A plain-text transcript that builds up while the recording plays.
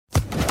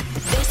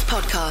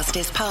podcast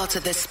is part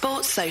of the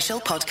Sports Social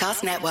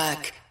Podcast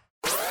Network.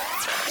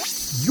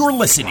 You're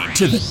listening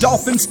to the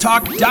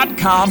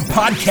DolphinsTalk.com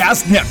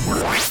podcast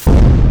network.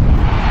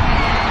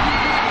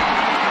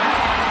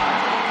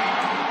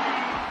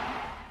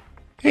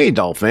 Hey,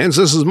 Dolphins,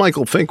 this is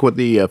Michael Fink with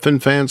the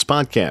FinFans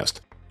Podcast.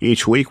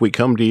 Each week we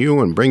come to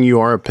you and bring you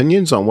our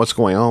opinions on what's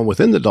going on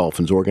within the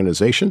Dolphins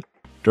organization.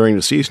 During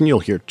the season, you'll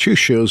hear 2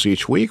 shows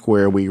each week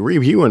where we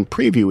review and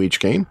preview each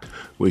game.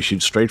 We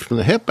shoot straight from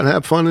the hip and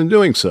have fun in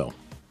doing so.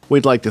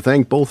 We'd like to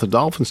thank both the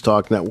Dolphins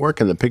Talk Network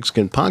and the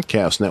Pigskin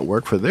Podcast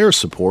Network for their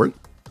support.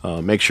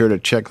 Make sure to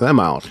check them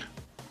out.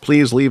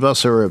 Please leave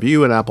us a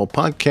review at Apple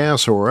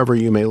Podcasts or wherever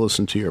you may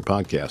listen to your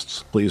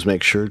podcasts. Please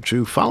make sure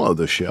to follow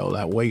the show.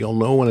 That way you'll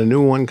know when a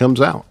new one comes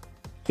out.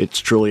 It's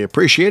truly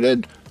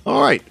appreciated.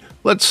 All right,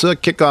 let's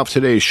kick off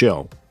today's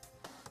show.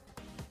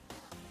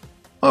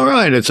 All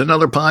right, it's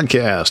another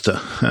podcast,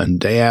 a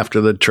day after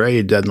the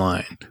trade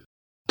deadline.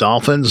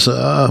 Dolphins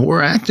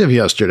were active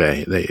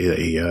yesterday.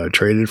 They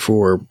traded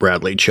for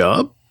Bradley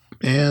Chubb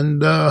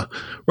and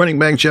running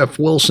back Jeff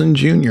Wilson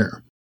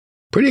Jr.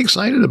 Pretty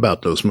excited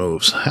about those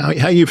moves.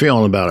 How you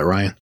feeling about it,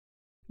 Ryan?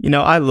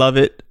 I love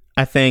it.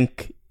 I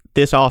think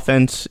this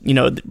offense,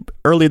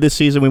 early this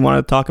season we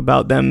wanted to talk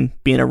about them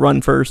being a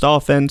run-first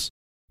offense.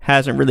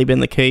 Hasn't really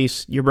been the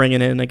case. You're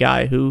bringing in a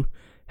guy who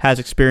has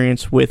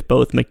experience with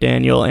both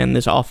McDaniel and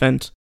this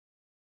offense.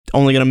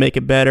 Only going to make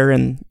it better,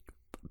 and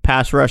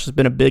pass rush has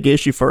been a big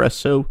issue for us.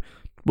 So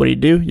what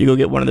do? You go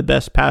get one of the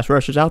best pass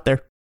rushers out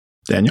there.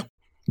 Daniel?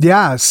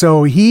 Yeah,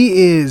 so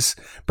he is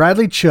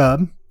Bradley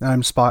Chubb,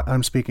 I'm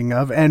speaking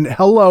of. And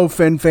hello,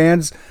 Fin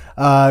fans.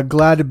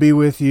 Glad to be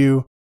with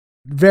you.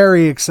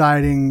 Very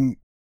exciting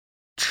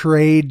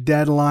trade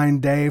deadline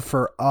day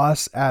for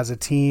us as a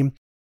team.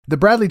 The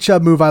Bradley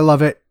Chubb move, I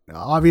love it.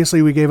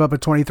 Obviously, we gave up a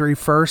 23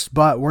 first,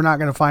 but we're not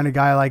going to find a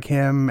guy like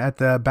him at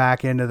the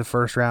back end of the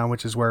first round,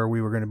 which is where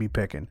we were going to be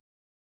picking.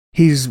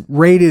 He's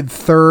rated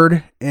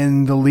 3rd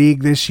in the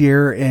league this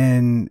year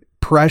in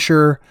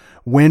pressure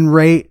win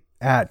rate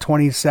at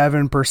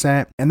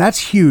 27%. And that's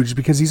huge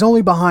because he's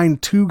only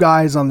behind 2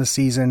 guys on the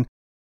season.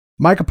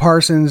 Micah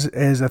Parsons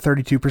is a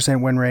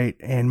 32% win rate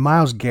and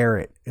Myles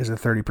Garrett is a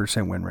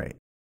 30% win rate.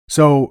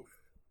 So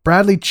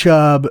Bradley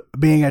Chubb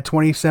being at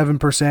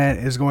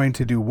 27% is going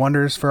to do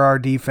wonders for our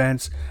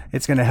defense.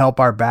 It's going to help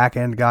our back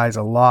end guys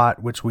a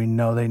lot, which we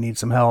know they need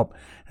some help.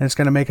 And it's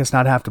going to make us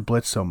not have to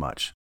blitz so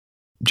much.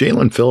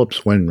 Jalen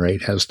Phillips' win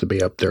rate has to be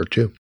up there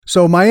too.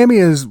 So Miami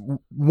is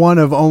one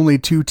of only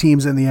 2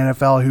 teams in the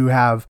NFL who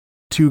have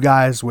 2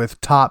 guys with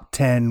top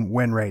 10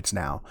 win rates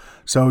now.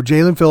 So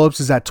Jalen Phillips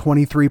is at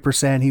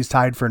 23%. He's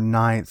tied for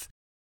 9th.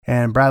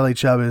 And Bradley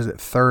Chubb is at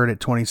 3rd at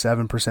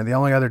 27%. The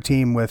only other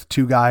team with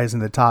 2 guys in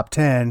the top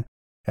 10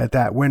 at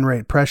that win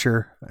rate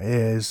pressure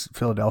is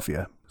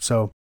Philadelphia.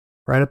 So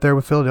right up there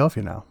with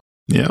Philadelphia now.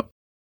 Yep.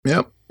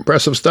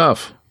 Impressive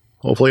stuff.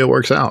 Hopefully it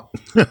works out.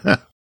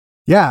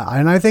 Yeah,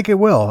 and I think it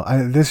will.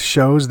 This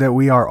shows that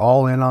we are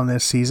all in on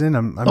this season.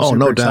 I'm super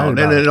no excited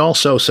doubt. And it it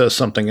also says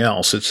something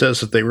else. It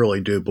says that they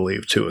really do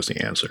believe 2 is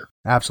the answer.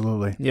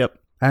 Absolutely. Yep.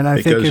 And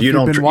I think if you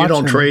you've been watching,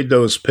 you don't trade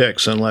those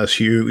picks unless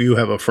you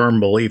have a firm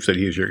belief that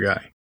he's your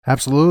guy.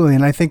 Absolutely.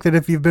 And I think that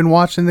if you've been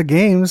watching the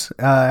games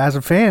as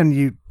a fan,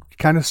 you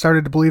kind of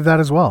started to believe that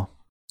as well.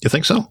 You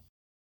think so?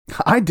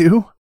 I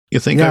do.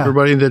 You think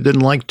everybody that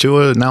didn't like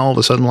Tua now all of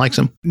a sudden likes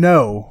him?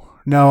 No,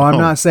 I'm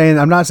not saying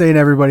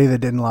everybody that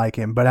didn't like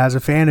him, but as a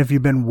fan, if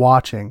you've been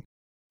watching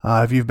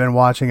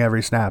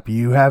every snap,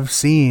 you have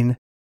seen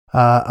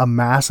a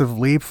massive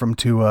leap from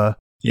Tua.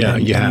 Yeah,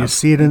 and you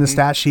see it in the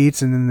stat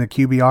sheets and in the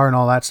QBR and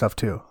all that stuff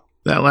too.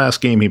 That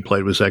last game he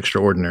played was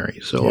extraordinary.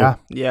 So,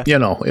 yeah.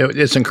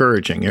 It's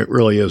encouraging. It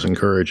really is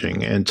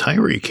encouraging. And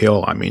Tyreek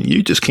Hill,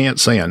 you just can't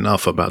say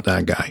enough about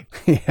that guy.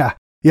 Yeah.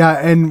 Yeah,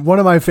 and one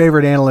of my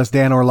favorite analysts,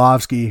 Dan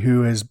Orlovsky,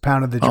 who has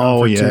pounded the drum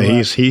for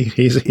Tua.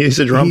 He's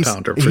a drum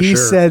pounder for sure. He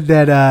said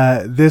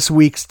that this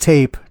week's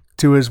tape,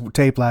 Tua's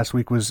tape last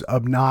week, was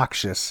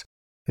obnoxious,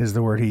 is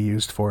the word he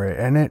used for it.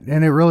 And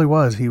it really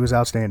was. He was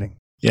outstanding.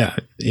 Yeah,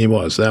 he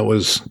was. That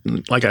was,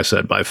 like I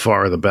said, by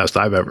far the best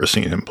I've ever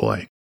seen him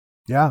play.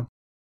 Yeah.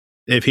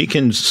 If he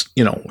can,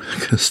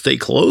 stay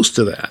close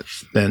to that,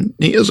 then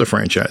he is a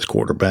franchise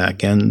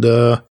quarterback. And,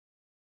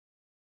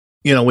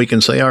 we can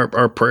say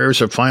our prayers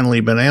have finally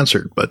been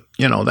answered, but,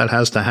 that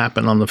has to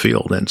happen on the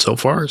field. And so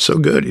far, so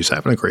good. He's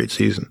having a great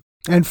season.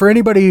 And for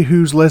anybody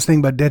who's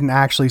listening but didn't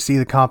actually see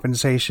the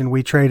compensation,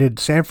 we traded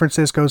San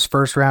Francisco's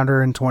first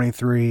rounder in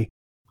 23.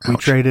 We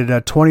traded a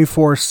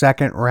 24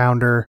 second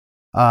rounder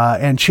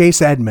and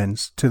Chase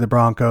Edmonds to the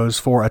Broncos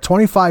for a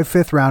 25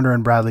 fifth rounder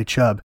and Bradley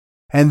Chubb.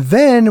 And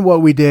then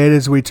what we did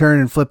is we turned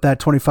and flipped that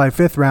 25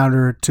 fifth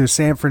rounder to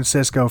San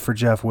Francisco for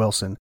Jeff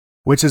Wilson,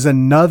 which is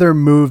another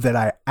move that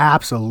I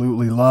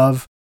absolutely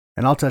love.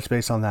 And I'll touch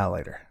base on that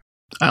later.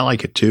 I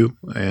like it too.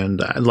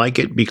 And I like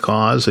it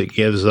because it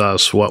gives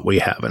us what we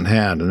haven't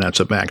had, and that's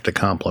a back to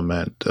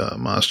complement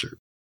Mostert.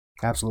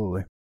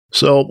 Absolutely.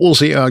 So we'll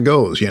see how it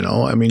goes.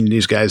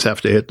 These guys have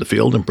to hit the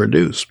field and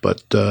produce,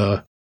 but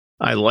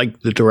I like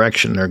the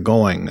direction they're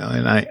going,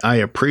 and I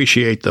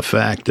appreciate the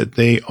fact that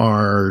they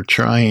are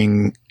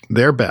trying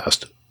their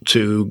best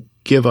to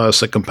give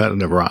us a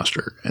competitive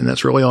roster, and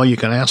that's really all you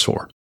can ask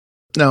for.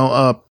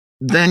 Now,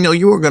 Daniel,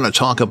 you were going to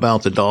talk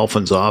about the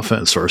Dolphins'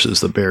 offense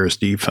versus the Bears'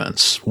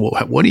 defense.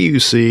 What do you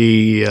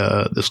see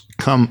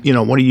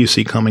What do you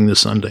see coming this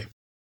Sunday?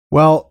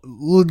 Well,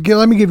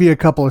 let me give you a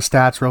couple of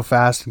stats real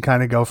fast and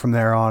kind of go from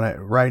there on it.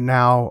 Right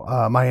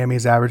now,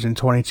 Miami's averaging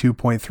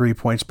 22.3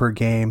 points per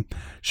game.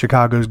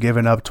 Chicago's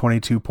given up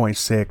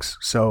 22.6.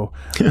 So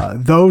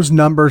those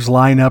numbers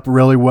line up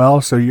really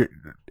well. So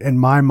in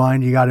my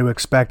mind, you got to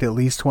expect at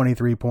least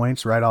 23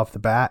 points right off the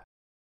bat.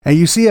 And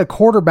you see a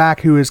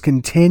quarterback who is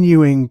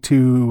continuing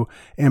to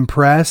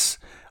impress,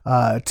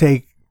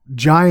 take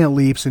giant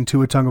leaps in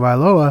Tua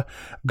Tagovailoa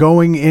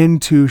going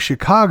into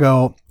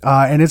Chicago.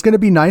 And it's going to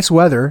be nice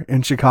weather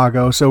in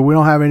Chicago. So we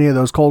don't have any of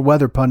those cold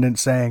weather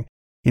pundits saying,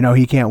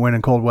 he can't win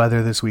in cold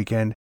weather this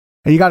weekend.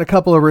 And you got a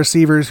couple of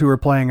receivers who are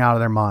playing out of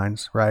their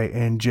minds, right?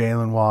 And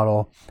Jalen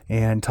Waddle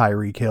and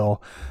Tyreek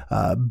Hill.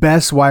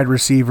 Best wide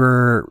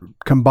receiver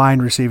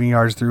combined receiving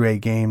yards through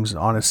 8 games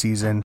on a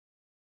season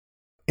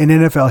in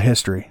NFL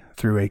history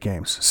through 8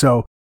 games.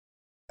 So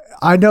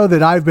I know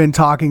that I've been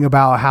talking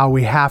about how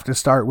we have to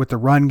start with the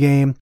run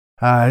game.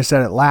 I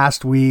said it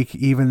last week,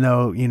 even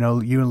though, you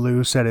and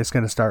Lou said it's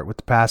going to start with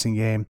the passing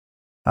game.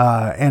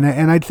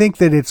 And I think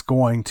that it's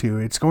going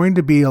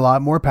to be a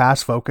lot more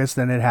pass focused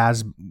than it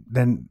has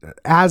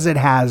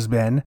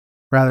been,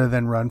 rather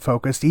than run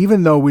focused,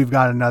 even though we've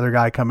got another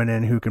guy coming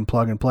in who can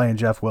plug and play in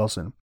Jeff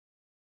Wilson.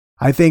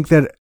 I think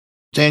that,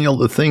 Daniel,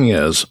 the thing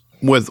is,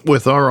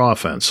 with our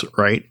offense,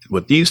 right,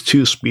 with these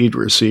 2 speed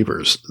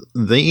receivers,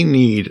 they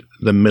need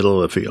the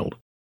middle of the field.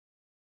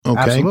 Okay.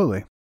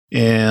 Absolutely.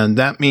 And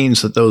that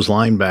means that those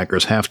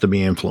linebackers have to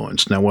be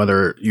influenced. Now,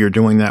 whether you're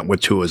doing that with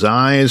Tua's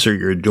eyes or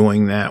you're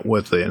doing that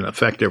with an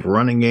effective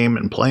running game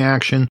and play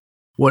action,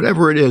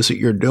 whatever it is that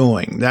you're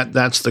doing,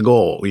 that's the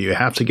goal. You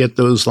have to get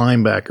those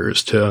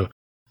linebackers to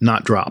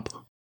not drop.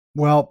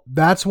 Well,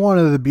 that's one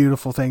of the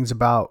beautiful things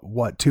about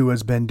what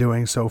Tua's been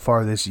doing so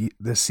far this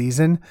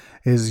season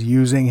is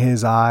using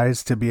his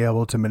eyes to be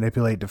able to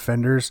manipulate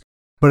defenders.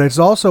 But it's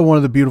also one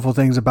of the beautiful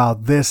things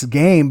about this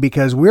game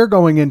because we're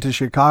going into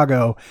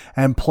Chicago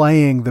and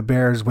playing the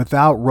Bears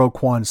without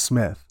Roquan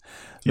Smith.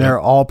 Yeah. Their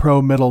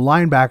all-pro middle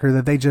linebacker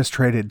that they just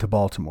traded to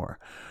Baltimore.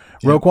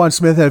 Yeah. Roquan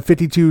Smith had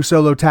 52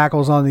 solo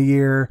tackles on the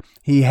year.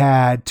 He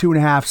had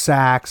 2.5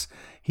 sacks.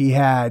 He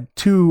had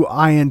 2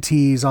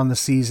 INTs on the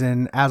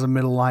season as a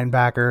middle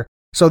linebacker.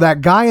 So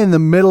that guy in the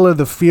middle of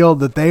the field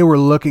that they were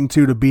looking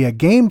to be a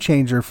game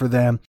changer for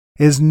them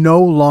is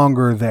no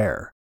longer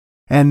there.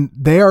 And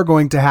they are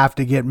going to have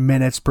to get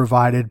minutes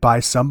provided by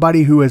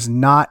somebody who is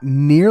not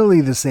nearly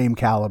the same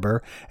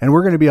caliber. And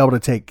we're going to be able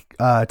to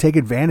take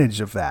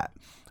advantage of that.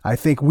 I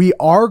think we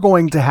are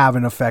going to have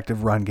an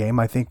effective run game.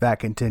 I think that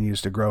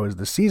continues to grow as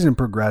the season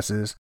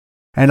progresses.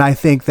 And I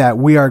think that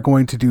we are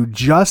going to do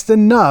just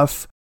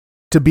enough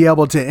to be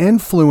able to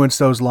influence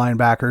those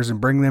linebackers and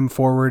bring them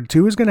forward.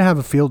 Tua is going to have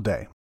a field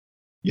day.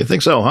 You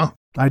think so, huh?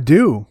 I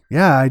do.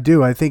 Yeah, I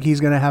do. I think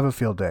he's going to have a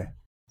field day.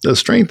 The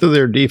strength of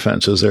their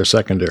defense is their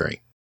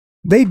secondary.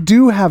 They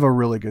do have a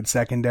really good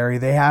secondary.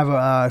 They have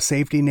a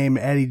safety named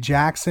Eddie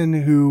Jackson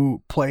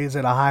who plays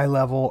at a high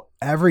level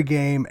every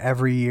game,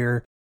 every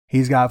year.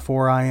 He's got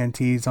 4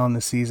 INTs on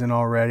the season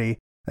already.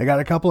 They got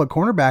a couple of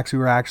cornerbacks who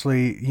are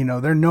actually,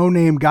 they're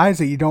no-name guys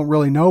that you don't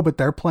really know, but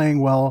they're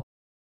playing well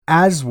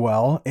as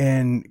well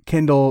in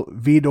Kendall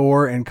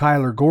Vidor and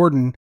Kyler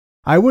Gordon.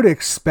 I would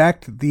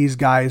expect these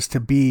guys to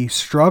be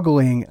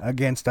struggling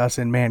against us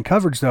in man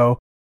coverage, though,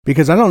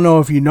 because I don't know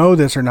if you know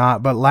this or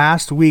not, but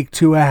last week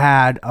Tua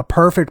had a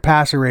perfect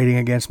passer rating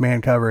against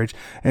man coverage,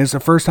 and it's the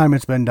first time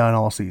it's been done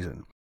all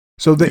season.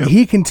 So that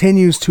he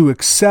continues to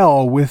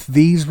excel with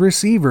these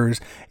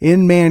receivers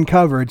in man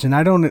coverage, and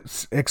I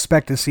don't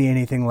expect to see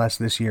anything less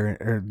this year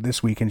or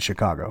this week in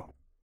Chicago.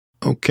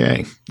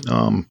 Okay.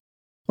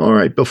 All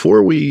right.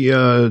 Before we,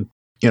 turn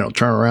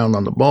around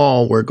on the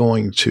ball, we're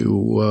going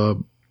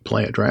to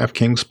play a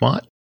DraftKings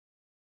spot,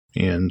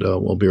 and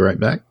we'll be right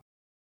back.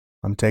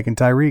 I'm taking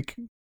Tyreek.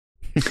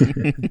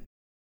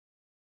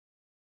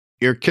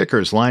 Your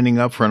kicker's lining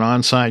up for an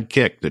onside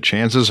kick. The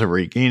chances of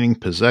regaining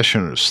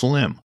possession are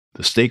slim.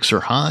 The stakes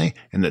are high,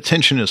 and the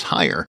tension is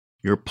higher.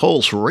 Your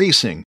pulse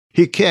racing.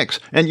 He kicks,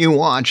 and you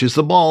watch as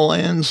the ball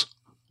lands.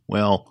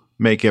 Well,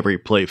 make every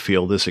play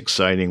feel this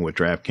exciting with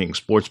DraftKings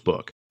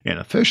Sportsbook, an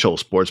official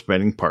sports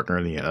betting partner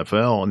in the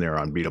NFL, and their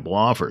unbeatable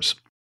offers.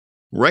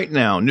 Right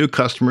now, new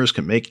customers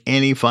can make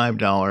any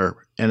 $5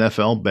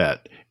 NFL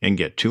bet and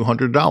get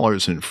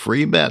 $200 in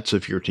free bets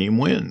if your team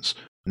wins.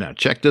 Now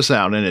check this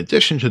out. In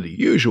addition to the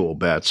usual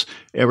bets,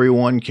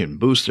 everyone can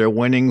boost their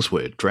winnings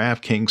with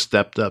DraftKings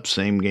stepped-up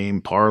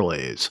same-game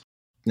parlays.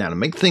 Now to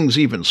make things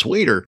even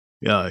sweeter,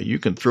 you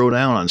can throw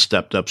down on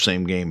stepped-up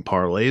same-game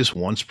parlays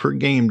once per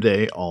game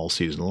day all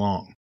season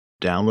long.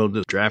 Download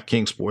the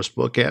DraftKings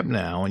Sportsbook app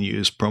now and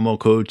use promo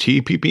code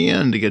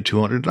TPPN to get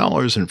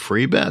 $200 in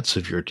free bets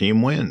if your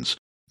team wins.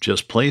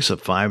 Just place a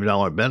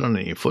 $5 bet on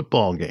any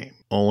football game,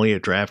 only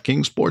at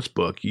DraftKings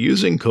Sportsbook,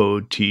 using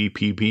code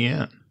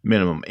TPPN.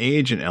 Minimum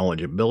age and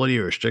eligibility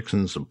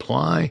restrictions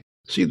apply.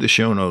 See the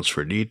show notes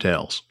for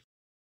details.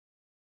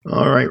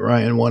 All right,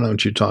 Ryan, why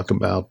don't you talk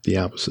about the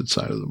opposite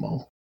side of the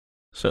ball?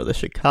 So the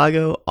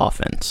Chicago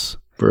offense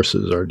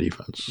versus our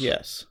defense.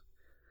 Yes.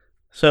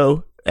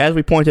 So, as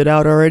we pointed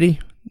out already,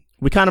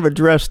 we kind of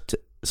addressed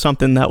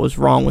something that was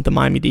wrong with the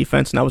Miami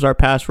defense, and that was our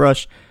pass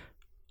rush.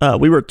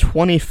 We were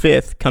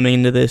 25th coming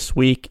into this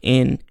week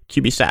in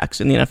QB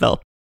sacks in the NFL.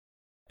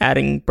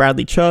 Adding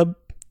Bradley Chubb,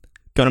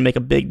 going to make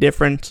a big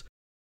difference.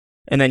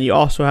 And then you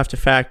also have to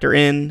factor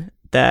in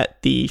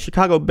that the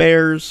Chicago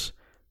Bears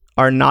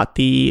are not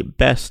the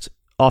best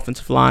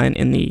offensive line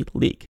in the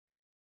league.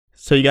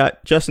 So you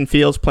got Justin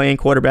Fields playing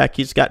quarterback.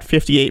 He's got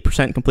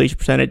 58% completion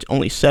percentage,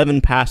 only 7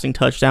 passing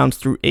touchdowns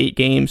through 8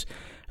 games.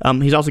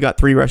 He's also got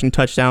 3 rushing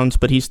touchdowns,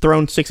 but he's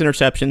thrown 6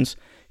 interceptions.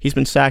 He's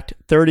been sacked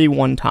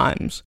 31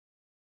 times.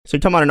 So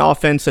you're talking about an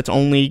offense that's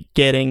only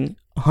getting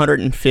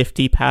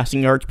 150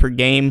 passing yards per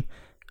game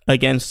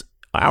against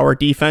our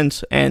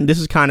defense. And this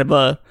is kind of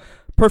a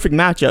perfect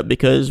matchup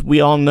because we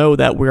all know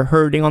that we're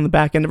hurting on the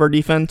back end of our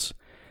defense.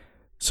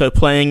 So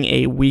playing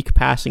a weak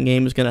passing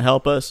game is going to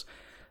help us.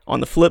 On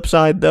the flip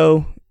side,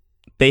 though,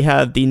 they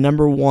have the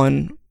number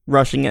 1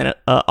 rushing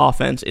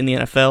offense in the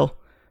NFL.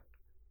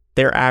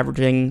 They're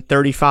averaging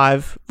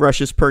 35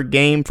 rushes per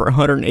game for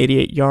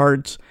 188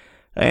 yards.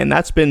 And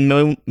that's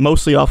been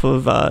mostly off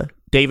of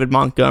David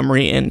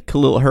Montgomery and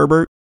Khalil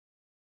Herbert.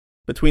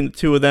 Between the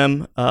two of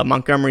them,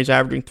 Montgomery's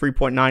averaging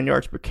 3.9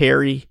 yards per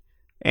carry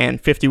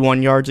and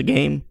 51 yards a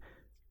game.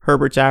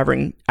 Herbert's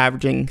averaging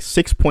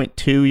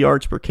 6.2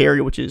 yards per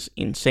carry, which is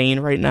insane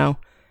right now.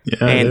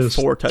 Yeah, and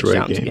 4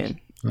 touchdowns a game.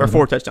 Or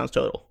 4 touchdowns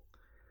total.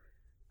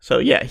 So,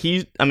 yeah,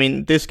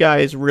 this guy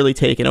is really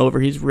taking over.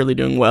 He's really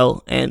doing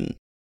well. And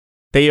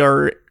they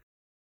are,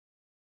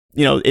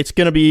 it's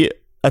going to be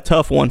a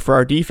tough one for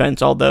our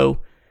defense, although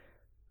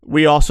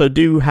we also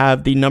do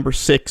have the number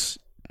 6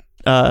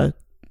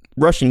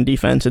 rushing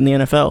defense in the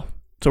NFL.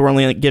 So we're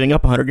only giving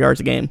up 100 yards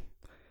a game.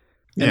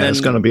 And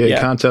it's going to be a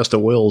contest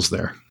of wills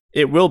there.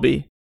 It will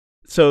be.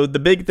 So the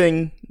big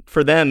thing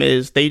for them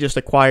is they just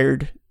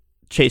acquired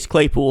Chase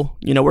Claypool.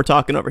 We're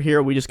talking over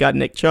here, we just got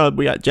Nick Chubb,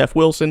 we got Jeff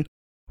Wilson.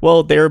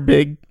 Well, their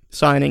big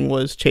signing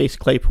was Chase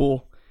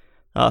Claypool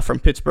from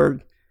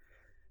Pittsburgh.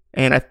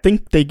 And I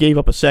think they gave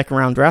up a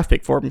 2nd-round draft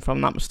pick for him, if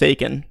I'm not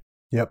mistaken.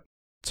 Yep.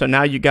 So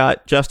now you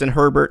got Justin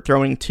Herbert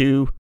throwing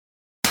to,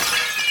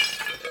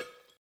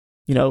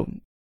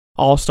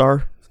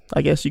 all-star,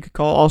 I guess you could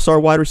call all-star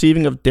wide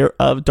receiving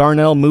of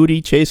Darnell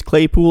Mooney, Chase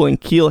Claypool,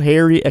 and Keel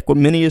Harry,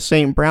 Equanimeous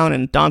St. Brown,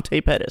 and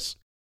Dante Pettis.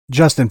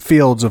 Justin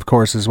Fields, of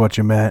course, is what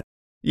you meant.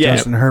 Yeah.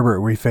 Justin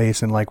Herbert we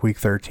face in week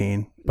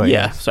 13. But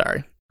yeah,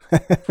 sorry.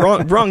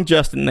 wrong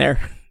Justin there.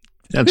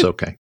 That's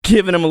okay.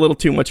 Giving him a little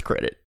too much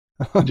credit.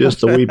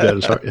 Just a wee bit.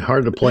 It's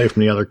hard to play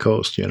from the other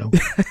coast,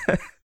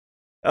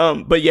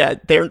 But yeah,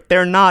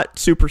 they're not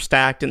super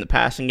stacked in the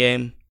passing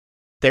game.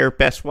 Their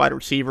best wide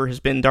receiver has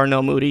been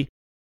Darnell Mooney,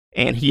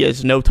 and he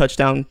has no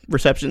touchdown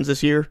receptions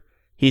this year.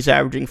 He's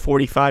averaging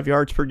 45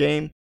 yards per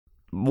game.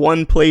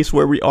 One place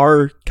where we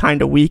are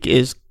kind of weak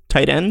is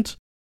tight ends.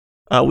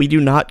 We do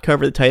not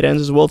cover the tight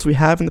ends as well as we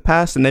have in the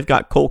past, and they've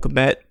got Cole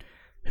Kmet,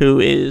 who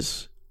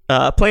is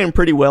playing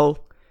pretty well,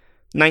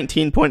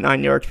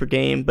 19.9 yards per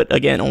game, but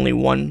again, only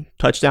 1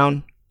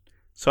 touchdown.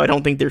 So I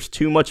don't think there's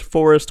too much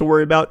for us to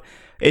worry about.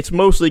 It's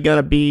mostly going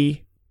to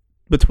be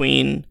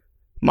between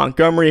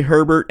Montgomery,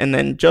 Herbert, and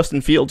then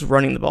Justin Fields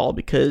running the ball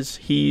because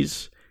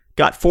he's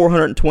got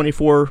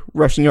 424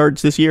 rushing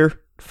yards this year,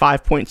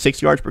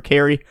 5.6 yards per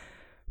carry.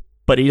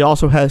 But he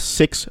also has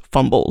 6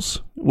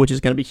 fumbles, which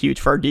is going to be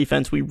huge for our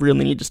defense. We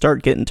really need to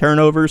start getting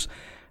turnovers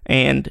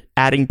and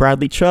adding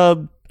Bradley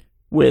Chubb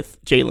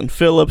with Jalen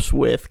Phillips,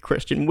 with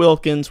Christian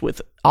Wilkins,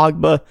 with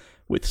Ogba,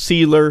 with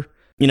Sealer.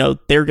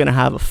 They're going to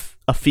have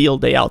a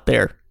field day out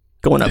there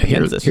going up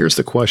against this. Here's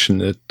the question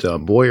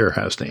that Boyer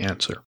has to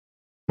answer.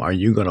 Are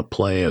you going to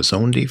play a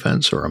zone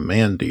defense or a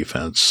man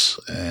defense?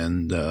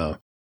 And the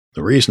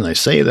reason I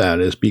say that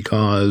is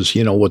because,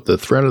 with the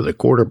threat of the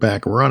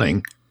quarterback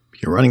running,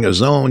 if you're running a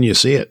zone, you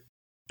see it.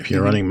 If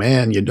you're running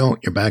man, you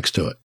don't. Your back's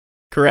to it.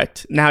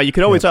 Correct. Now, you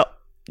could always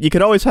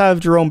have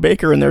Jerome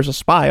Baker and there's a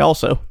spy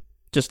also.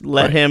 Just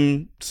let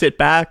him sit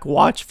back,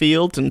 watch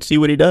Fields, and see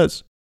what he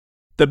does.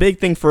 The big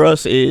thing for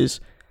us is,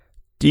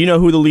 do you know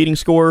who the leading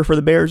scorer for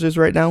the Bears is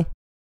right now?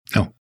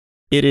 No.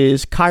 It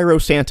is Cairo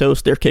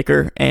Santos, their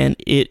kicker, and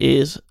it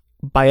is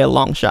by a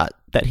long shot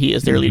that he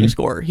is their leading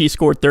scorer. He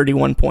scored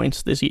 31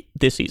 points this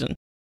season.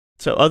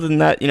 So other than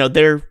that,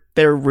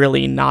 they're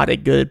really not a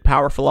good,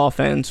 powerful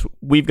offense.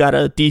 We've got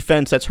a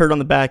defense that's hurt on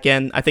the back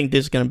end. I think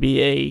this is going to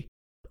be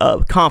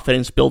a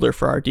confidence builder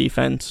for our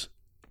defense.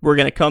 We're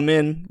going to come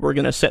in, we're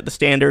going to set the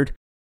standard,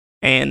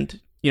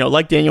 and,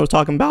 like Daniel was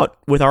talking about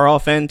with our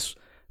offense,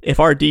 if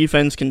our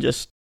defense can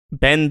just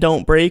bend,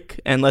 don't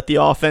break, and let the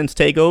offense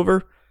take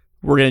over,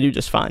 we're going to do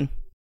just fine.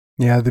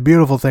 Yeah, the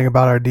beautiful thing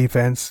about our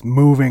defense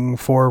moving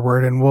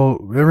forward, and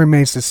it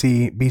remains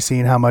to be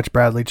seen how much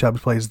Bradley Chubb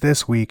plays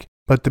this week.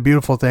 But the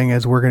beautiful thing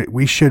is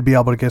we should be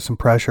able to get some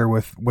pressure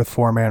with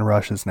 4-man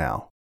rushes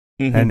now,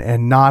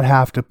 and not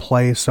have to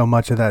play so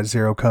much of that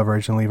zero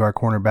coverage and leave our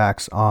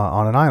cornerbacks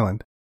on an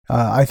island.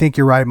 I think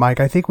you're right, Mike.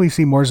 I think we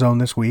see more zone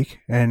this week,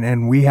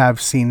 and we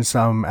have seen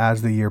some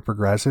as the year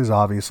progresses.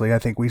 Obviously, I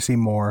think we see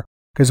more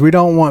because we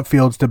don't want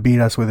Fields to beat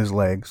us with his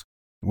legs.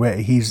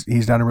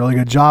 He's done a really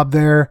good job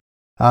there.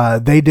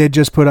 They did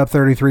just put up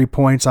 33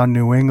 points on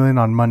New England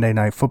on Monday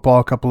Night Football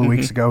a couple of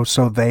weeks ago,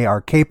 so they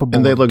are capable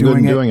and they look good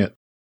in doing it.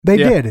 They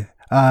did.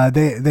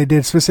 They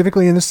did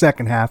specifically in the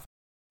second half.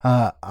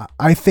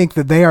 I think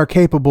that they are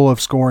capable of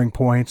scoring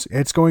points.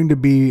 It's going to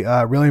be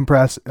really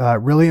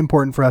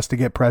important for us to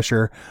get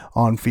pressure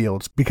on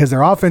Fields because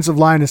their offensive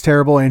line is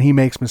terrible and he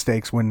makes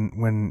mistakes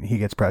when he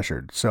gets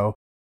pressured. So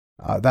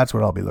that's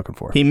what I'll be looking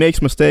for. He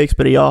makes mistakes,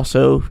 but he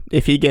also,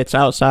 if he gets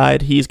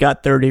outside, he's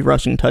got 30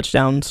 rushing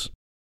touchdowns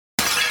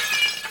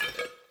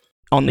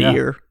on the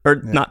year.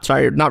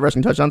 Not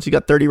rushing touchdowns. He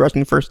got 30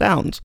 rushing first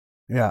downs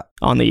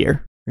on the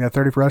year. Yeah,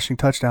 30 rushing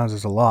touchdowns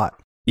is a lot.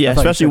 Yeah,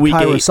 especially week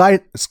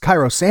 8.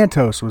 Cairo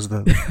Santos was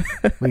the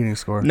leading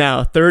scorer.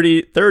 Now,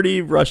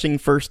 30 rushing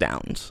first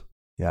downs.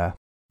 Yeah.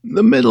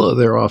 The middle of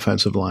their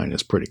offensive line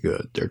is pretty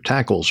good. Their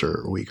tackles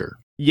are weaker.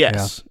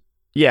 Yes.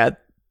 Yeah.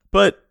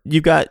 But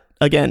you got,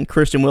 again,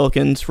 Christian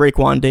Wilkins,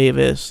 Raekwon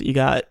Davis. You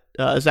got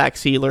Zach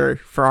Sealer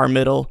for our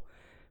middle.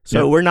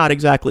 So we're not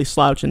exactly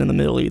slouching in the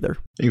middle either.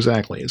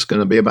 Exactly. It's going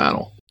to be a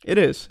battle. It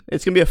is.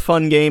 It's going to be a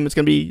fun game. It's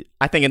going to be,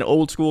 I think, an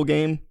old school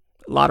game.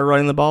 A lot of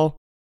running the ball.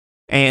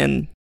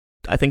 And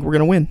I think we're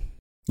going to win.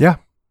 Yeah.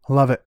 I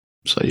love it.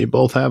 So you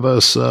both have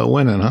us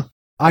winning, huh?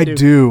 I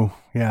do.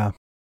 Yeah.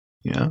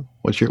 Yeah.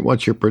 What's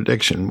your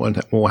prediction?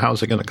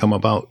 How's it going to come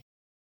about?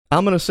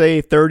 I'm going to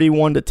say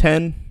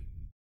 31-10.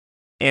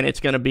 And it's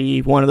going to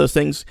be one of those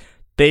things.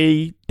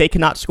 They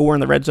cannot score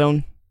in the red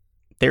zone.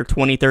 They're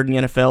 23rd in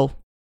the NFL.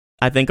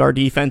 I think our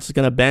defense is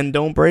going to bend,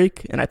 don't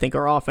break, and I think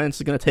our offense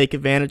is going to take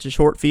advantage of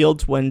short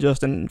fields when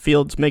Justin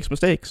Fields makes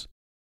mistakes.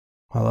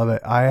 I love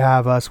it. I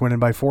have us winning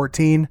by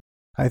 14.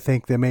 I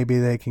think that maybe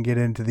they can get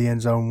into the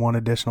end zone one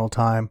additional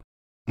time.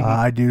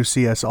 I do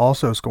see us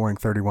also scoring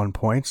 31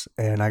 points,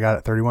 and I got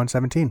it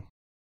 31-17.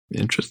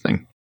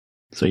 Interesting.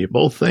 So you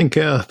both think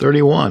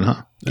 31,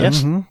 huh?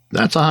 Yes.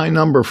 That's a high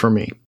number for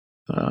me.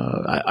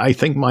 I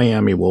think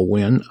Miami will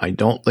win. I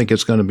don't think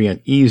it's going to be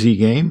an easy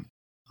game.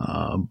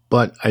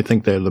 But I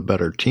think they're the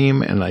better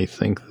team, and I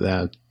think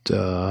that,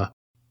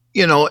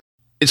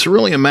 it's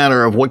really a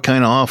matter of what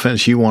kind of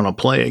offense you want to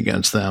play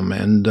against them.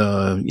 And,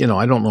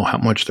 I don't know how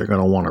much they're going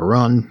to want to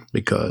run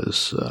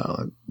because,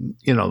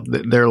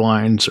 their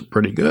lines are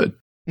pretty good.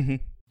 Mm-hmm.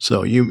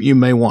 So you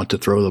may want to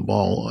throw the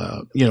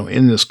ball,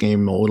 in this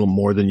game a little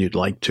more than you'd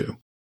like to.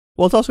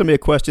 Well, it's also going to be a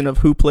question of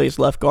who plays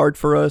left guard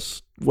for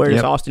us. Where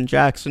does Austin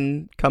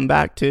Jackson come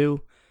back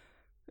to?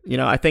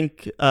 I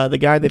think the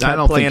guy they've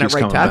had playing at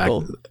right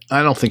tackle.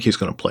 I don't think he's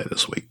going to play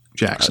this week,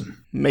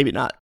 Jackson. Maybe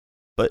not.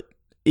 But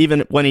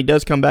even when he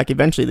does come back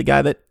eventually, the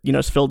guy that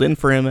is filled in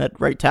for him at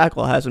right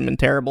tackle hasn't been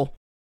terrible.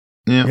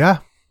 Yeah.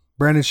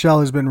 Brandon Shell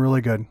has been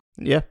really good.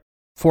 Yeah.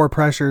 4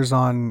 pressures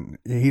on.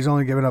 He's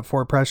only given up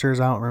 4 pressures.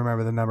 I don't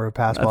remember the number of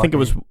pass blocking. I think it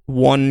was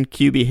 1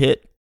 QB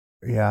hit.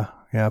 Yeah.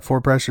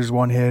 4 pressures,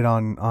 1 hit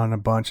on a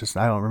bunch.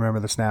 I don't remember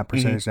the snap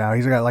percentage now.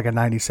 He's got like a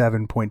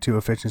 97.2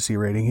 efficiency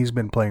rating. He's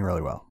been playing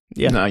really well.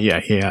 Yeah.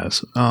 He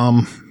has.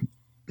 Yeah.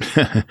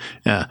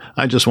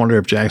 I just wonder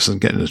if Jackson's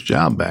getting his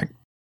job back.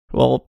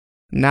 Well,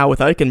 now with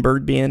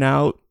Eichenberg being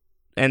out,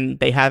 and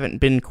they haven't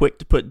been quick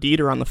to put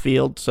Dieter on the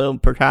field, so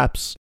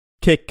perhaps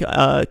kick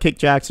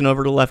Jackson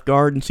over to left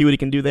guard and see what he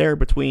can do there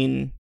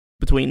between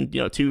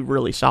 2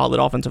 really solid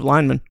offensive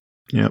linemen.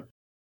 Yep.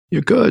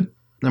 You could.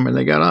 I mean,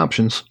 they got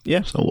options.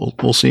 Yeah. So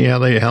we'll see how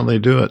they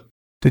do it.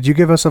 Did you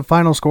give us a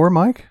final score,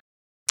 Mike?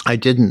 I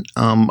didn't.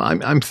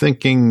 I'm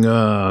thinking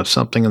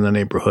something in the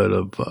neighborhood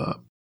of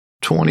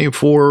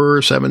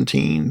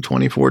 24-17,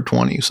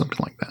 24-20, something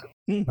like that.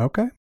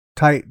 Okay.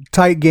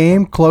 Tight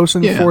game, close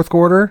in the fourth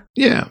quarter.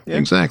 Yeah,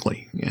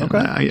 exactly. Yeah. Okay.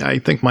 I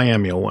think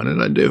Miami will win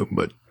it. I do,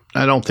 but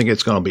I don't think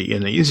it's going to be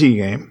an easy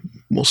game.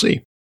 We'll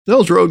see.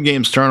 Those road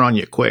games turn on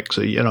you quick,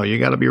 so you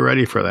got to be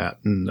ready for that.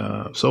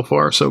 And so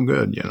far, so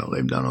good.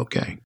 They've done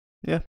okay.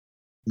 Yeah.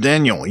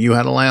 Daniel, you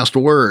had a last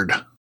word.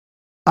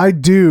 I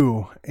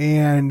do,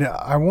 and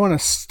I want to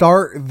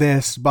start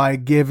this by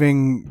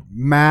giving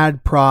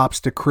mad props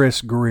to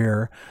Chris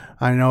Greer.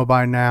 I know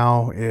by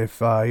now,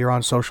 if you're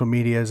on social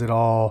medias at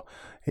all,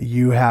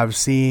 you have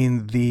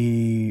seen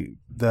the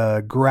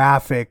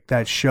graphic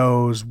that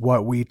shows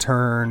what we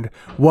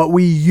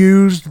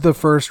used the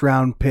first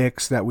round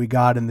picks that we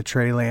got in the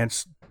Trey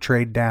Lance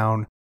trade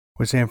down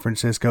with San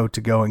Francisco to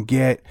go and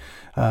get.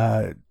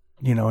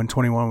 In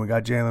 21, we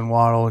got Jalen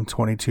Waddle. In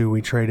 22,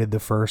 we traded the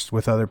first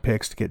with other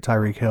picks to get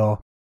Tyreek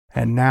Hill.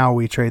 And now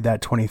we trade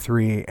that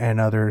 23 and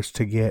others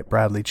to get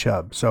Bradley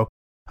Chubb. So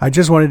I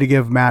just wanted to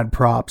give mad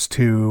props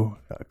to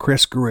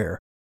Chris Greer.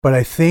 But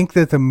I think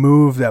that the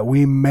move that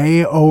we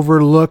may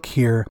overlook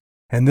here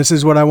and this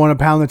is what I want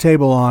to pound the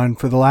table on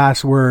for the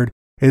last word,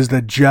 is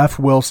the Jeff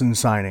Wilson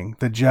signing,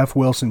 the Jeff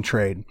Wilson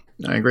trade.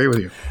 I agree with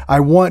you. I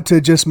want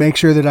to just make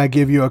sure that I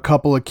give you a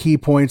couple of key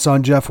points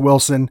on Jeff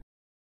Wilson,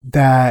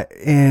 that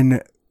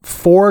in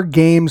 4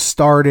 games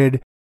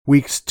started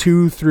weeks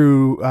 2,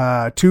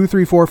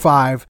 3, 4,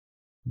 5,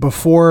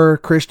 before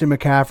Christian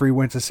McCaffrey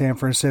went to San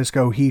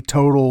Francisco, he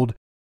totaled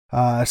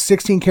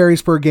 16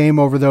 carries per game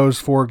over those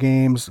 4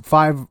 games,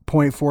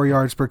 5.4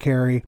 yards per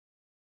carry,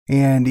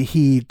 and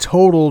he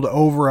totaled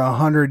over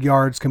 100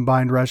 yards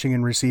combined rushing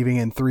and receiving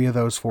in 3 of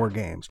those 4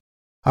 games.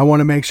 I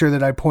want to make sure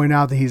that I point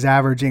out that he's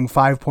averaging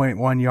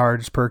 5.1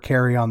 yards per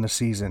carry on the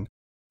season.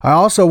 I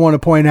also want to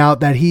point out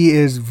that he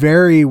is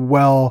very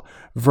well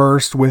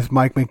versed with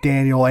Mike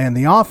McDaniel and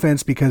the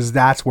offense, because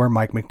that's where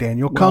Mike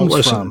McDaniel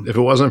comes from. If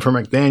it wasn't for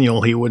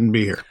McDaniel, he wouldn't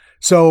be here.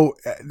 So,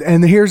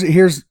 and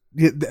here's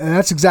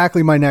that's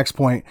exactly my next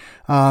point.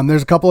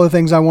 There's a couple of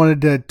things I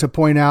wanted to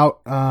point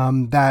out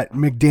that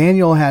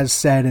McDaniel has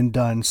said and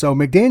done. So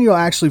McDaniel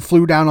actually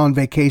flew down on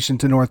vacation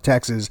to North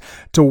Texas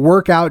to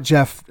work out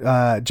Jeff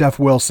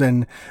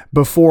Wilson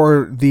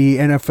before the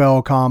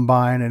NFL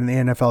Combine and the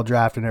NFL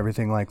Draft and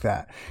everything like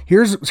that.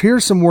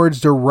 Here's some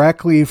words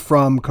directly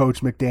from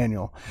Coach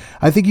McDaniel.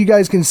 I think you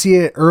guys can see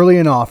it early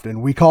and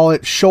often. We call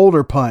it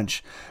shoulder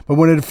punch. But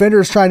when a defender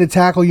is trying to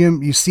tackle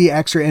you, you see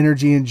extra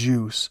energy and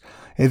juice.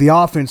 The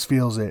offense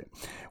feels it.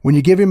 When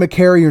you give him a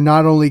carry, you're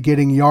not only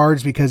getting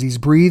yards because he's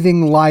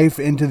breathing life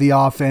into the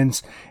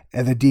offense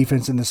and the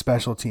defense and the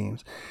special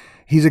teams.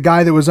 He's a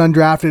guy that was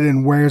undrafted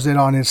and wears it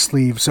on his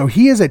sleeve. So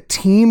he is a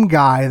team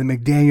guy that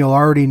McDaniel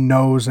already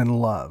knows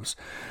and loves.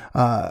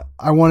 I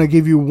want to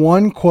give you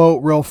one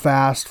quote real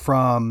fast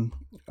from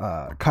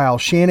Kyle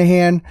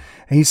Shanahan.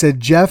 And he said,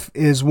 "Jeff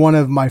is one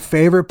of my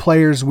favorite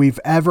players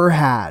we've ever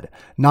had,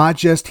 not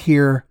just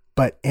here,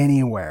 but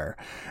anywhere."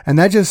 And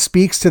that just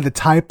speaks to the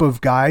type of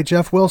guy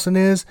Jeff Wilson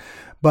is.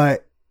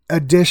 But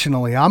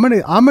additionally, I'm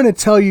gonna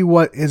tell you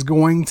what is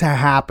going to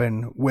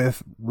happen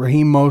with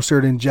Raheem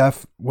Mostert and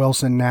Jeff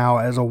Wilson now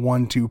as a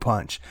 1-2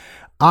 punch.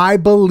 I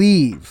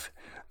believe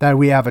that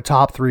we have a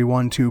top 3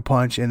 1-2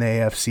 punch in the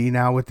AFC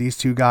now with these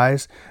two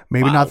guys.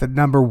 Maybe not the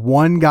number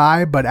 1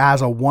 guy, but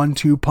as a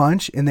 1-2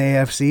 punch in the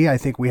AFC, I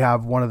think we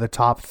have one of the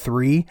top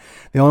 3.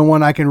 The only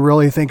one I can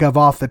really think of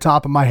off the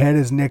top of my head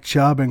is Nick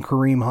Chubb and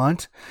Kareem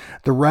Hunt.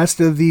 The rest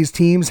of these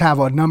teams have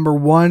a number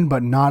 1,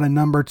 but not a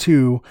number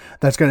 2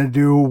 that's going to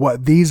do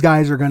what these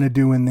guys are going to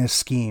do in this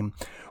scheme.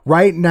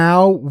 Right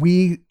now,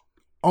 we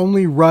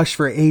only rush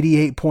for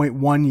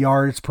 88.1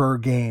 yards per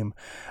game.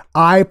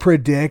 I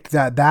predict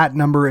that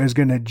number is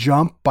going to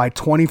jump by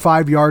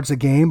 25 yards a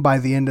game by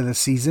the end of the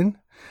season.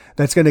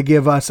 That's going to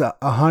give us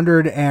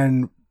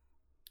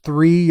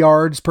 103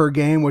 yards per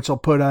game, which will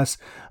put us,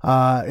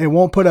 it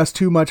won't put us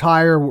too much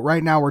higher.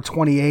 Right now we're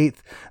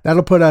 28th.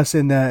 That'll put us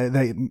in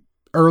the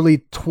early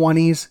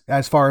 20s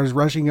as far as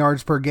rushing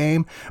yards per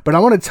game. But I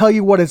want to tell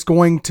you what it's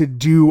going to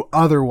do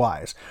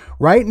otherwise.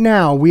 Right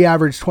now, we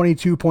average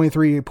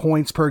 22.3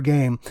 points per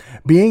game.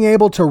 Being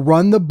able to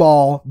run the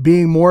ball,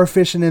 being more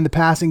efficient in the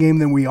passing game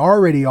than we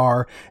already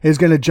are, is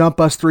going to jump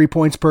us 3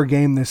 points per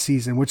game this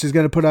season, which is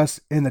going to put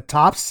us in the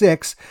top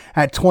 6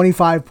 at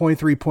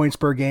 25.3 points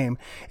per game.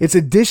 It's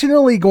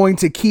additionally going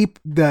to keep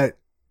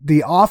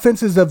the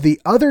offenses of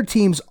the other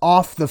teams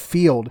off the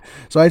field.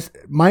 So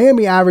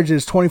Miami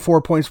averages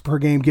 24 points per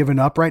game given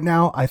up right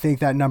now. I think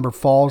that number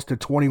falls to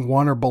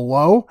 21 or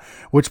below,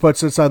 which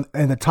puts us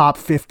in the top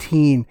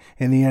 15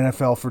 in the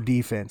NFL for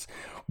defense.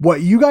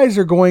 What you guys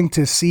are going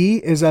to see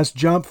is us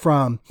jump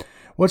from,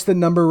 what's the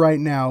number right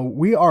now?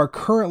 We are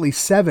currently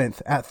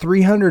 7th at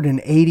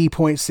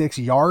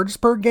 380.6 yards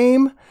per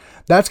game.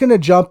 That's going to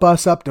jump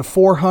us up to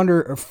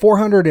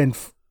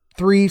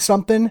 403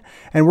 something,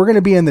 and we're going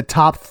to be in the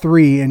top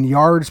 3 in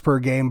yards per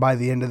game by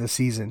the end of the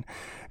season.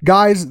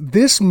 Guys,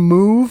 this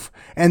move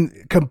and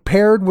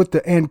combined with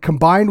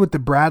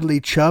the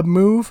Bradley Chubb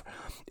move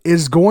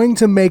is going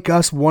to make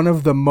us one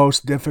of the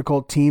most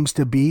difficult teams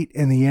to beat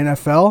in the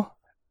NFL,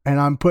 and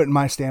I'm putting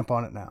my stamp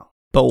on it now.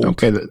 Bold.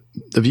 Okay,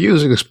 the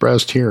views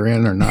expressed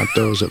herein are not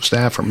those of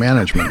staff or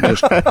management.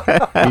 Just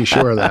be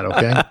sure of that,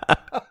 okay?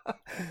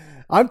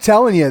 I'm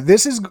telling you,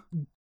 this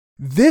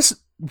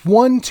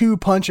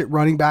 1-2 punch at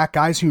running back,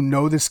 guys who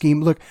know the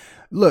scheme. Look,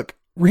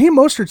 Raheem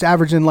Mostert's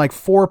averaging like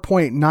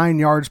 4.9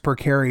 yards per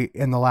carry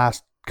in the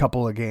last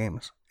couple of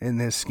games in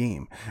this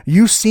scheme.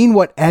 You've seen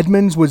what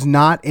Edmonds was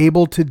not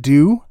able to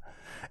do,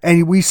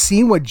 and we've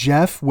seen what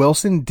Jeff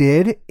Wilson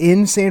did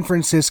in San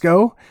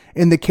Francisco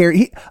in the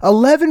carry.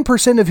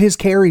 11% of his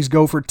carries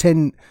go for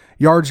 10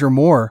 yards or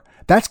more.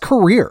 That's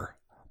career.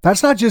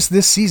 That's not just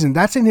this season.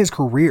 That's in his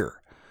career.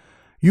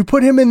 You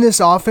put him in this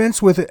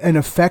offense with an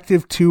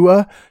effective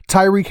Tua,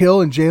 Tyreek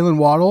Hill, and Jalen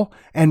Waddle,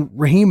 and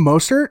Raheem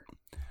Mostert.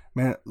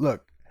 Man,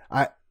 look,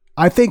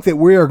 I think that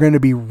we are going to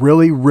be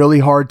really, really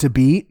hard to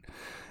beat.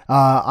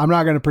 I'm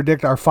not going to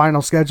predict our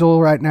final schedule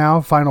right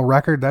now, final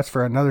record. That's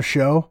for another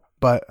show.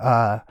 But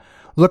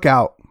look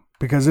out,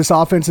 because this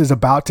offense is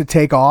about to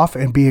take off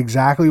and be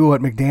exactly what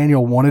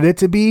McDaniel wanted it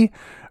to be,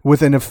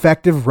 with an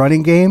effective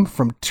running game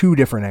from 2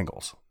 different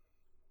angles.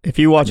 If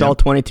you watch all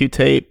 22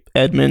 tape,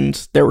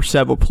 Edmonds, there were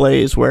several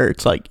plays where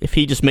it's like if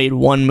he just made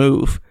one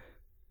move,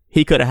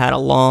 he could have had a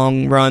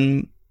long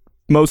run,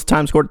 most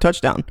times scored a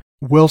touchdown.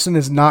 Wilson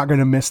is not going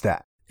to miss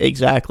that.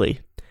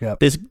 Exactly. Yep.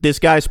 This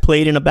guy's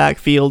played in a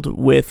backfield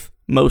with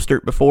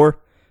Mostert before.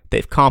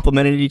 They've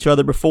complemented each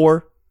other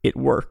before. It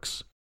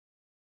works.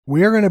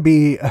 We're going to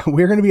be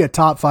a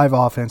top 5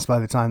 offense by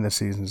the time this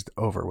season's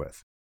over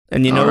with.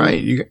 And all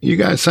right, you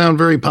guys sound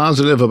very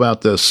positive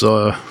about this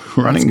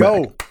running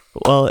back. Go.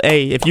 Well,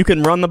 hey, if you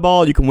can run the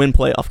ball, you can win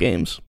playoff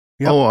games.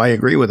 Yep. Oh, I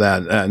agree with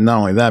that. Not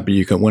only that, but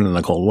you can win in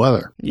the cold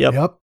weather.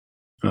 Yep.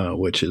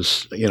 Which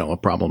is, a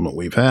problem that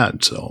we've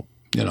had. So,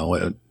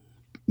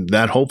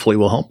 that hopefully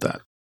will help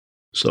that.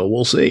 So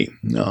we'll see.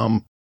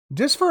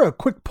 Just for a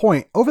quick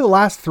point, over the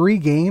last 3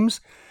 games,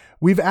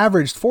 we've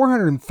averaged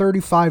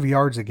 435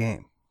 yards a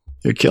game.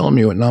 You're killing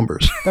me with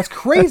numbers. That's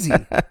crazy.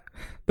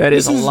 That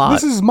is a lot.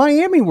 This is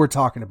Miami we're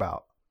talking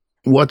about.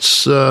 What's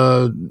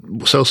so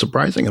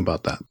surprising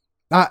about that?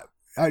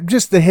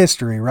 Just the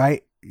history,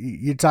 right?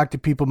 You talk to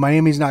people,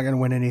 Miami's not going to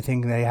win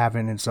anything they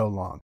haven't in so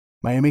long.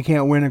 Miami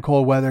can't win in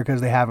cold weather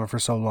because they haven't for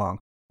so long.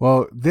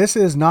 Well, this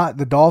is not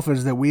the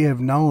Dolphins that we have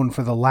known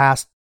for the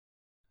last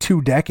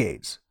 2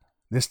 decades.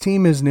 This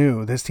team is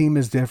new. This team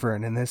is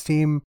different. And this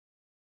team,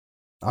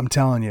 I'm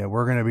telling you,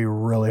 we're going to be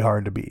really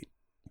hard to beat,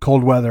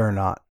 cold weather or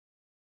not.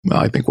 Well,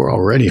 I think we're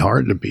already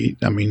hard to beat.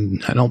 I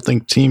mean, I don't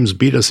think teams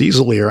beat us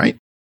easily, right?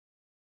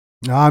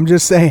 No, I'm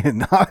just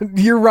saying.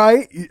 You're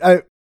right.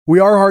 We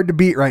are hard to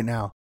beat right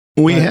now.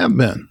 We have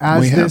been.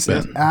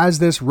 As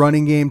this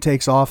running game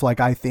takes off, like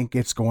I think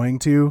it's going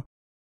to,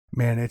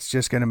 man, it's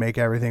just going to make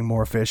everything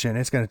more efficient.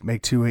 It's going to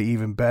make Tua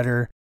even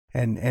better,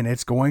 and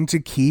it's going to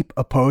keep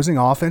opposing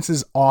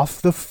offenses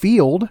off the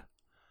field,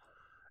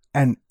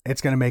 and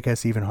it's going to make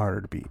us even harder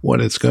to beat.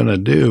 What it's going to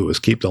do is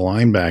keep the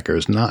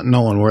linebackers not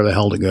knowing where the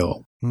hell to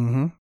go.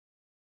 Mm-hmm.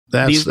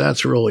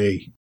 That's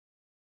really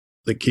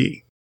the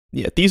key.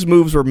 Yeah, these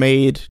moves were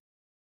made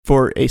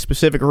for a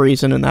specific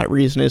reason, and that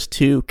reason is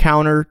to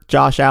counter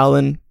Josh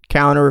Allen,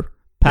 counter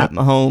Pat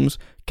Mahomes,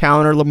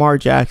 counter Lamar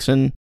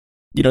Jackson.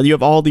 You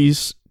have all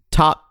these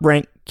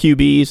top-ranked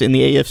QBs in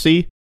the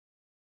AFC,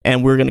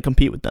 and we're going to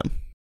compete with them.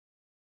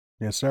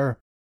 Yes, sir.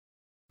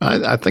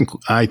 I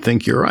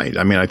think you're right.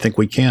 I mean, I think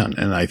we can,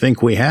 and I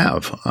think we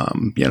have.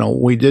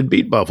 We did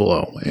beat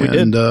Buffalo,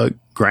 and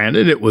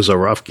granted, it was a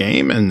rough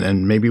game,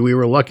 and maybe we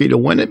were lucky to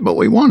win it, but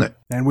we won it.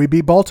 And we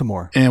beat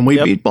Baltimore. And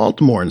we beat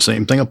Baltimore, and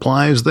same thing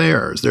applies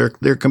there.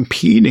 They're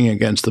competing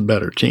against the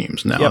better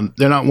teams. Now,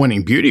 they're not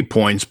winning beauty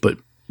points, but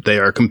they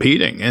are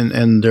competing,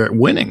 and they're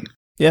winning.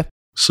 Yeah.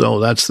 So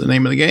that's the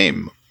name of the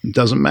game. It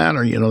doesn't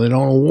matter. They don't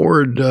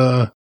award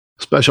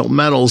special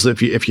medals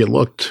if you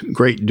looked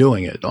great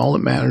doing it. All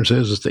that matters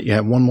is that you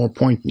have one more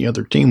point than the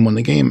other team when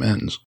the game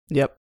ends.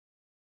 Yep.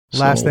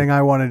 Last thing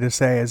I wanted to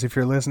say is if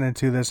you're listening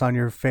to this on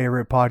your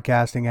favorite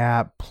podcasting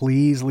app,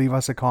 please leave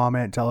us a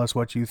comment. Tell us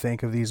what you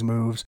think of these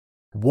moves.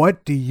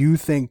 What do you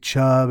think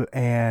Chubb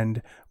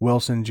and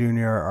Wilson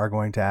Jr. are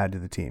going to add to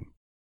the team?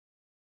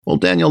 Well,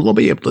 Daniel, they'll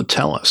be able to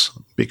tell us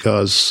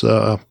because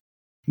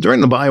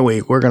during the bye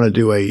week, we're going to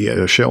do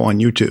a show on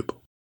YouTube.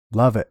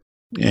 Love it.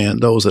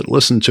 And those that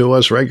listen to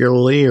us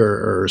regularly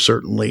are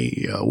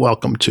certainly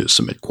welcome to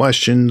submit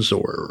questions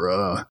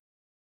or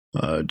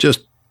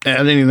just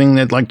add anything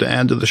they'd like to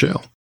add to the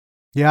show.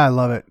 Yeah, I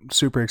love it.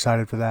 Super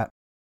excited for that.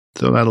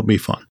 So that'll be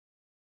fun.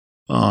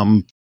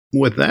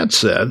 With that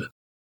said,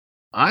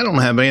 I don't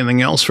have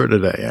anything else for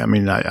today. I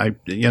mean,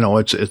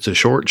 it's a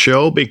short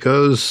show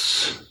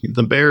because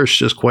the Bears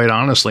just quite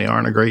honestly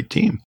aren't a great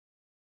team.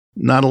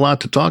 Not a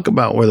lot to talk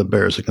about where the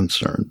Bears are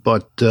concerned,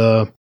 but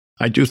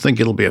I do think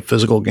it'll be a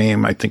physical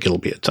game. I think it'll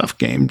be a tough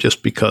game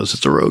just because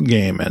it's a road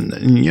game. And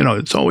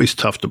it's always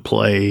tough to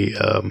play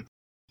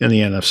in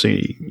the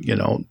NFC,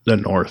 the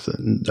North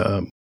and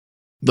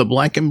the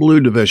black and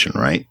blue division,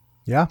 right?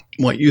 Yeah.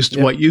 What used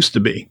to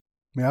be.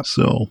 Yep.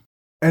 So.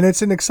 And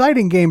it's an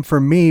exciting game for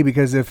me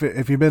because if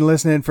you've been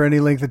listening for any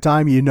length of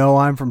time,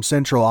 I'm from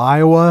Central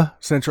Iowa.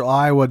 Central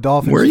Iowa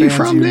Dolphins Where are you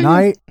fans from,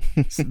 unite.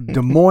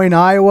 Des Moines,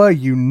 Iowa,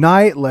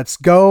 unite. Let's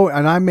go.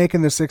 And I'm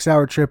making the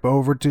 6-hour trip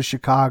over to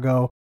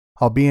Chicago.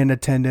 I'll be in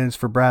attendance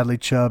for Bradley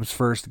Chubb's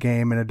first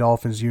game in a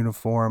Dolphins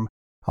uniform.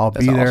 I'll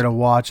be there to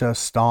watch us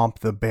stomp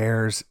the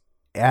Bears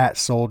at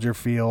Soldier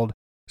Field.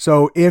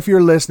 So if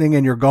you're listening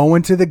and you're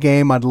going to the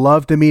game, I'd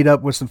love to meet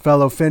up with some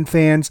fellow Fin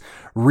fans.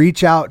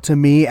 Reach out to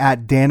me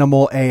at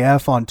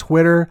DanimalAF on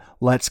Twitter.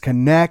 Let's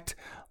connect.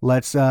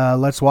 Let's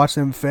watch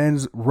them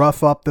Fins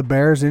rough up the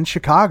Bears in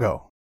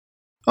Chicago.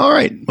 All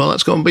right. Well,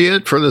 that's going to be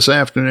it for this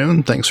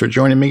afternoon. Thanks for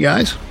joining me,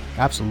 guys.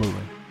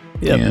 Absolutely.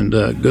 Yep. And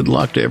good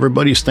luck to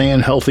everybody staying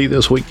healthy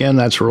this weekend.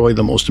 That's really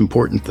the most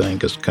important thing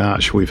because,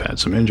 gosh, we've had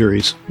some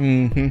injuries.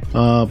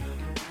 Mm-hmm.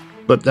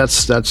 But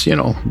that's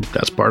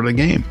part of the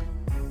game.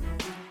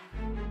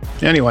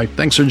 Anyway,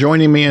 thanks for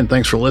joining me and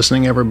thanks for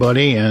listening,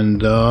 everybody.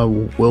 And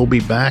we'll be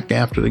back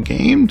after the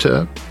game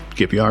to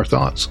give you our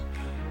thoughts.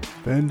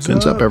 Fins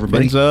up,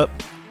 everybody. Fins up.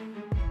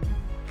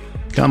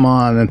 Come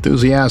on,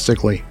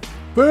 enthusiastically.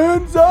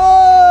 Fins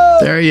up!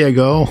 There you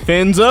go.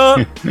 Fins up.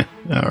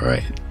 All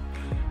right.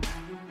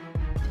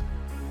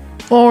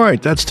 All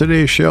right, that's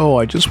today's show.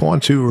 I just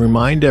want to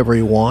remind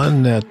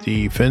everyone that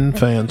the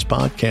FinFans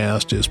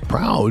podcast is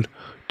proud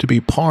to be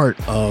part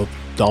of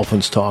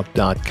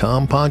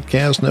DolphinsTalk.com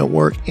podcast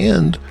network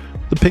and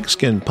the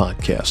Pigskin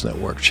Podcast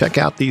Network. Check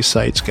out these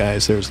sites,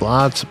 guys. There's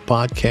lots of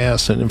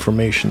podcasts and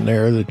information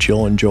there that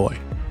you'll enjoy.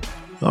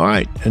 All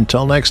right,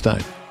 until next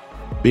time,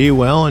 be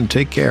well and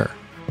take care.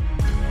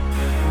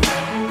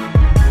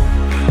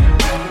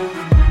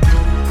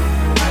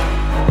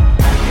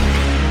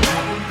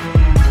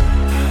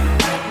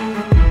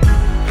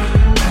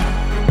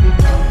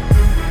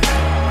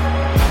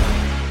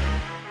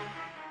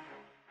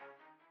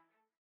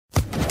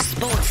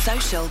 Sports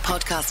Social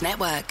Podcast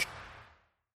Network.